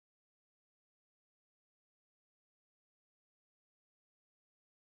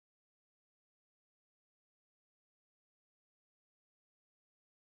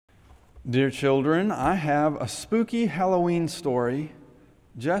Dear children, I have a spooky Halloween story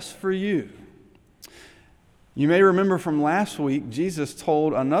just for you. You may remember from last week, Jesus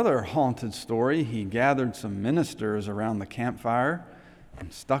told another haunted story. He gathered some ministers around the campfire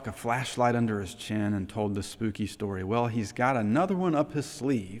and stuck a flashlight under his chin and told the spooky story. Well, he's got another one up his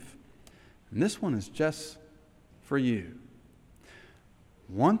sleeve, and this one is just for you.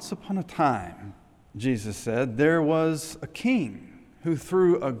 Once upon a time, Jesus said, there was a king who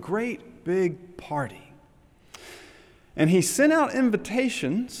threw a great big party. And he sent out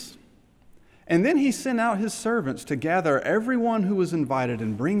invitations, and then he sent out his servants to gather everyone who was invited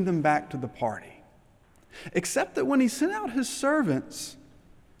and bring them back to the party. Except that when he sent out his servants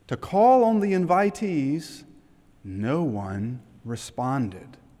to call on the invitees, no one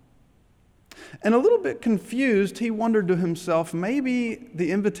responded. And a little bit confused, he wondered to himself, maybe the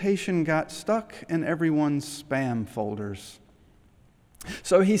invitation got stuck in everyone's spam folders.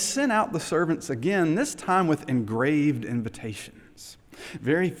 So he sent out the servants again, this time with engraved invitations.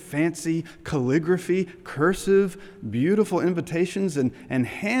 Very fancy calligraphy, cursive, beautiful invitations, and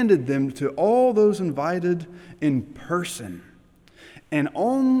handed them to all those invited in person. And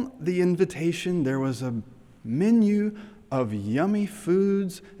on the invitation, there was a menu of yummy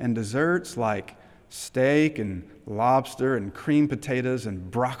foods and desserts like steak and lobster and cream potatoes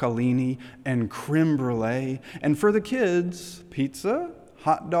and broccolini and creme brulee. And for the kids, pizza,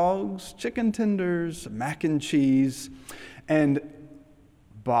 hot dogs, chicken tenders, mac and cheese, and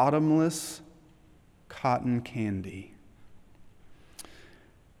bottomless cotton candy.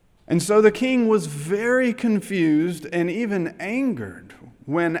 And so the king was very confused and even angered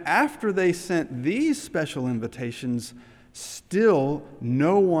when, after they sent these special invitations, still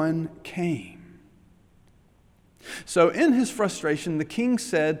no one came. So in his frustration, the king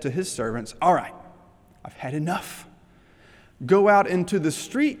said to his servants, "All right, I've had enough. Go out into the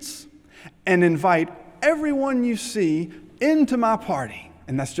streets and invite everyone you see into my party."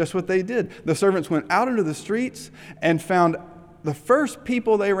 And that's just what they did. The servants went out into the streets and found the first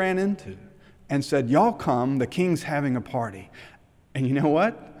people they ran into and said, "Y'all come, the king's having a party." And you know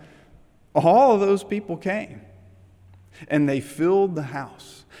what? All of those people came. And they filled the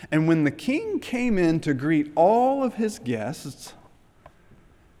house. And when the king came in to greet all of his guests,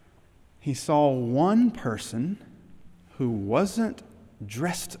 he saw one person who wasn't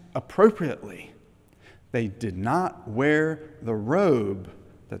dressed appropriately. They did not wear the robe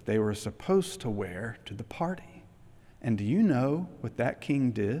that they were supposed to wear to the party. And do you know what that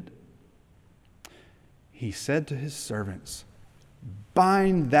king did? He said to his servants,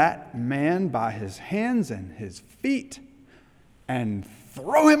 "Bind that man by his hands and his feet and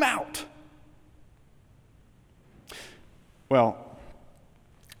throw him out." Well,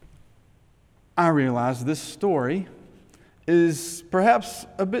 I realize this story is perhaps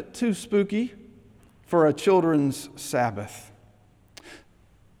a bit too spooky for a children's Sabbath.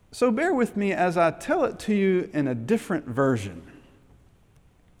 So bear with me as I tell it to you in a different version.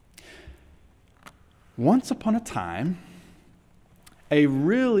 Once upon a time, a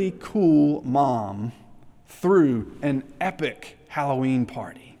really cool mom threw an epic Halloween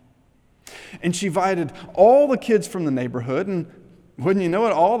party. And she invited all the kids from the neighborhood, and wouldn't you know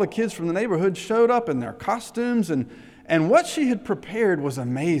it, all the kids from the neighborhood showed up in their costumes, and what she had prepared was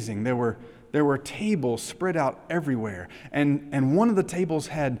amazing. There were tables spread out everywhere, and one of the tables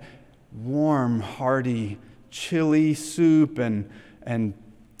had warm, hearty chili soup and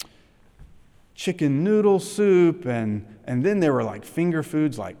chicken noodle soup, and then there were like finger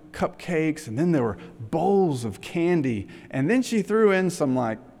foods like cupcakes, and then there were bowls of candy, and then she threw in some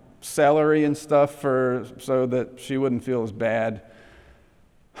like celery and stuff so that she wouldn't feel as bad,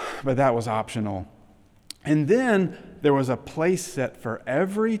 but that was optional. And then there was a place set for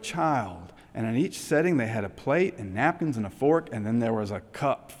every child, and in each setting they had a plate and napkins and a fork, and then there was a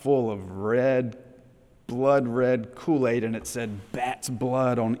cup full of blood red Kool-Aid, and it said bat's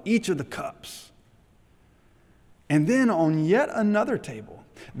blood on each of the cups. And then on yet another table,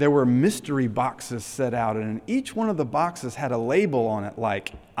 there were mystery boxes set out, and each one of the boxes had a label on it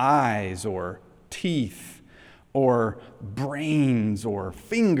like eyes or teeth or brains or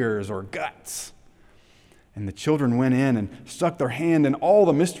fingers or guts. And the children went in and stuck their hand in all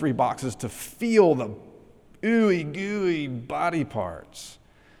the mystery boxes to feel the ooey gooey body parts.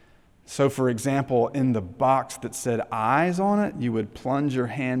 So, for example, in the box that said eyes on it, you would plunge your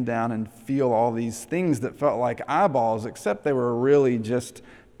hand down and feel all these things that felt like eyeballs, except they were really just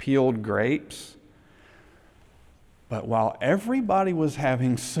peeled grapes. But while everybody was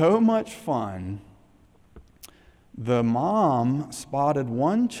having so much fun, the mom spotted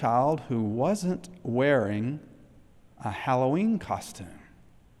one child who wasn't wearing a Halloween costume.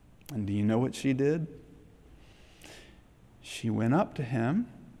 And do you know what she did? She went up to him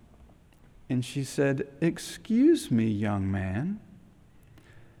and she said, "Excuse me, young man,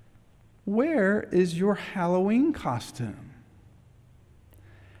 where is your Halloween costume?"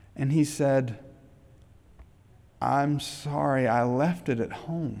 And he said, "I'm sorry, I left it at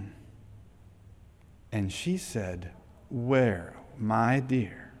home." And she said, "Well, my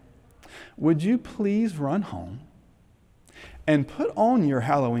dear, would you please run home and put on your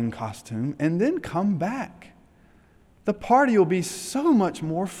Halloween costume and then come back? The party will be so much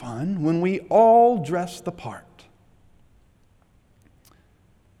more fun when we all dress the part."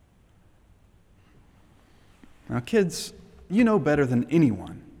 Now, kids, you know better than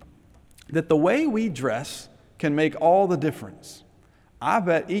anyone that the way we dress can make all the difference. I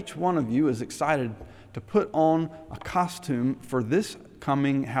bet each one of you is excited to put on a costume for this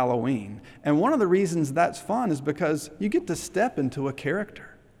coming Halloween. And one of the reasons that's fun is because you get to step into a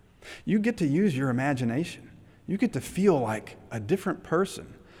character. You get to use your imagination. You get to feel like a different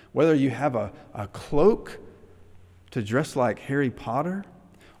person. Whether you have a cloak to dress like Harry Potter,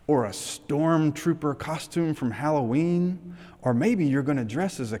 or a stormtrooper costume from Halloween, or maybe you're going to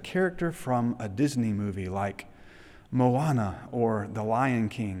dress as a character from a Disney movie like Moana or The Lion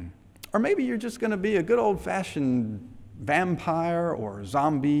King. Or maybe you're just going to be a good old-fashioned vampire or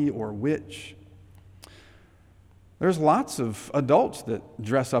zombie or witch. There's lots of adults that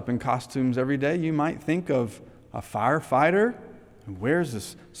dress up in costumes every day. You might think of a firefighter who wears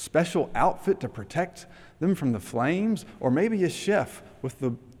this special outfit to protect them from the flames, or maybe a chef with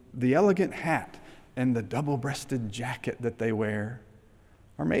the elegant hat and the double-breasted jacket that they wear.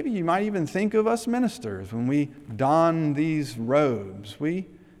 Or maybe you might even think of us ministers when we don these robes. We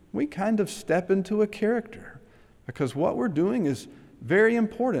kind of step into a character because what we're doing is very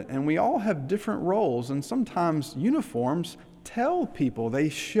important, and we all have different roles, and sometimes uniforms tell people, they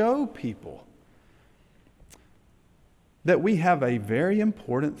show people that we have a very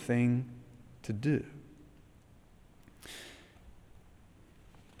important thing to do.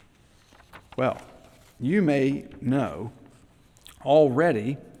 Well, you may know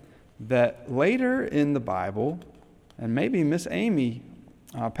already that later in the Bible, and maybe Miss Amy,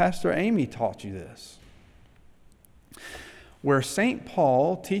 Pastor Amy taught you this, where St.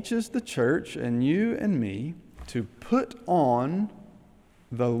 Paul teaches the church and you and me to put on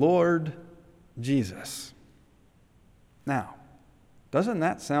the Lord Jesus. Now, doesn't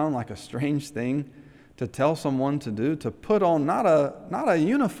that sound like a strange thing to tell someone to do? To put on not a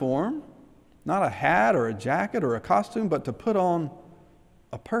uniform, not a hat or a jacket or a costume, but to put on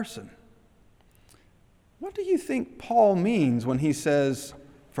a person. What do you think Paul means when he says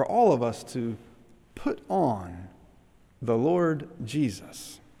for all of us to put on the Lord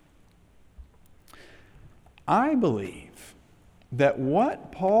Jesus? I believe that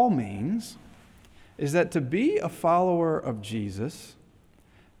what Paul means is that to be a follower of Jesus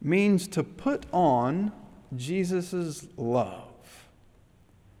means to put on Jesus' love,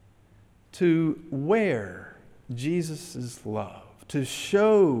 to wear Jesus' love, to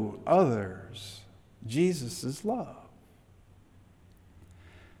show others Jesus' love.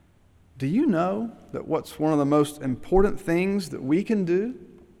 Do you know that what's one of the most important things that we can do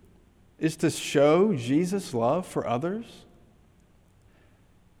is to show Jesus' love for others?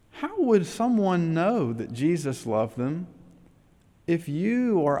 How would someone know that Jesus loved them if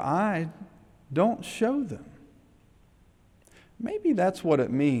you or I don't show them? Maybe that's what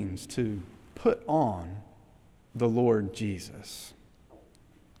it means to put on the Lord Jesus.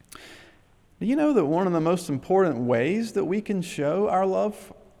 Do you know that one of the most important ways that we can show our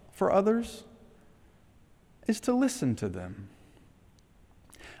love for others is to listen to them?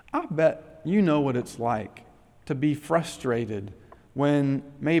 I bet you know what it's like to be frustrated when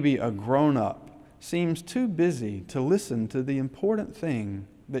maybe a grown-up seems too busy to listen to the important thing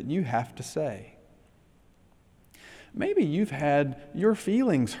that you have to say. Maybe you've had your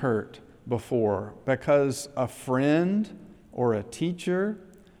feelings hurt before because a friend or a teacher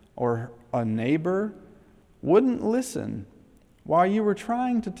or a neighbor wouldn't listen while you were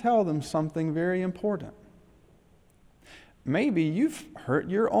trying to tell them something very important. Maybe you've hurt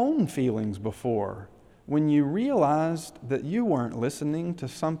your own feelings before when you realized that you weren't listening to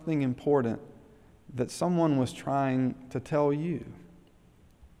something important that someone was trying to tell you.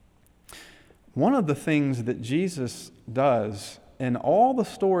 One of the things that Jesus does in all the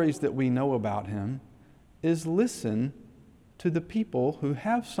stories that we know about him is listen to the people who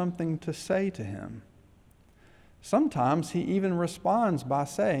have something to say to him. Sometimes he even responds by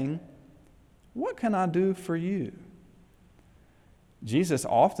saying, "What can I do for you?" Jesus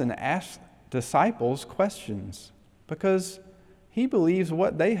often asks disciples questions because he believes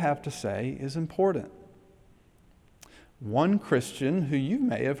what they have to say is important. One Christian who you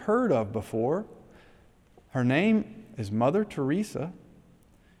may have heard of before, her name is Mother Teresa.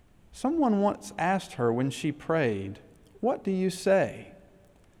 Someone once asked her when she prayed, "What do you say?"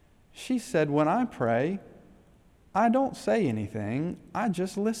 She said, "When I pray, I don't say anything, I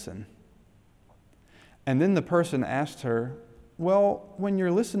just listen." And then the person asked her, "Well, when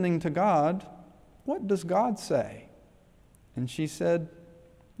you're listening to God, what does God say?" And she said,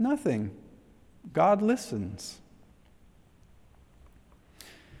 "Nothing. God listens."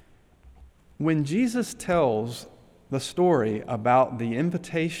 When Jesus tells the story about the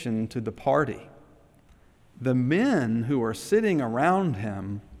invitation to the party, the men who are sitting around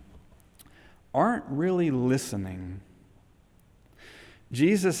him aren't really listening.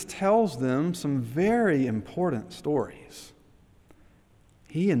 Jesus tells them some very important stories.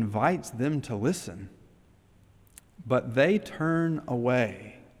 He invites them to listen, but they turn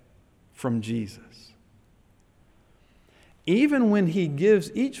away from Jesus. Even when he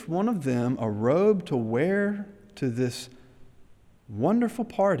gives each one of them a robe to wear to this wonderful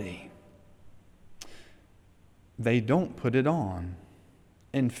party, they don't put it on.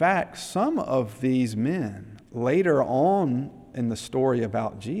 In fact, some of these men, later on in the story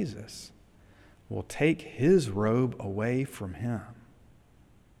about Jesus, will take his robe away from him.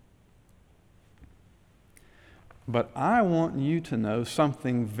 But I want you to know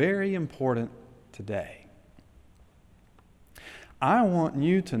something very important today. I want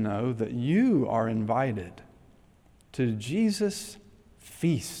you to know that you are invited to Jesus'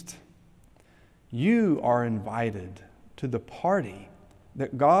 feast. You are invited to the party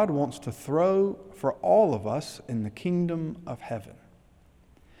that God wants to throw for all of us in the kingdom of heaven.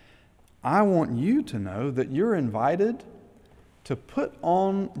 I want you to know that you're invited to put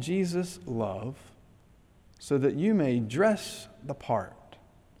on Jesus' love so that you may dress the part.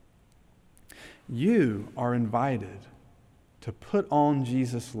 You are invited to put on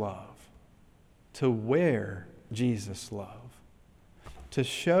Jesus' love, to wear Jesus' love, to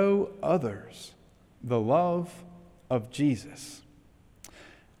show others the love of Jesus.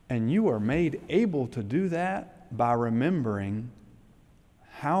 And you are made able to do that by remembering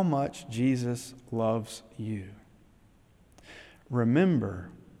how much Jesus loves you. Remember,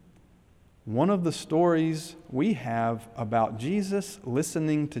 one of the stories we have about Jesus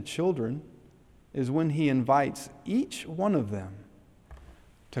listening to children is when he invites each one of them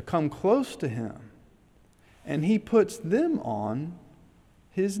to come close to him, and he puts them on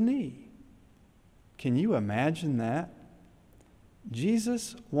his knee. Can you imagine that?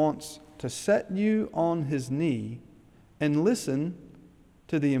 Jesus wants to set you on his knee and listen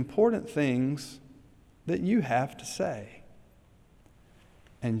to the important things that you have to say.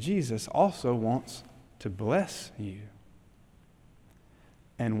 And Jesus also wants to bless you.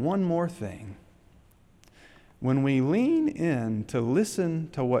 And one more thing. When we lean in to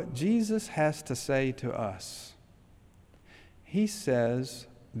listen to what Jesus has to say to us, he says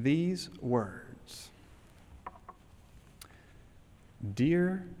these words: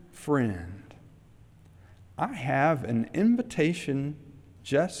 "Dear friend, I have an invitation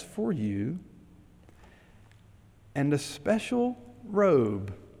just for you and a special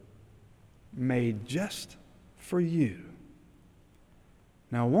robe made just for you.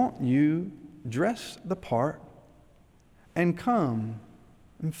 Now won't you dress the part and come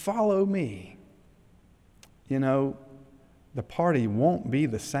and follow me?" You know, the party won't be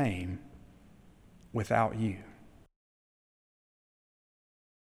the same without you.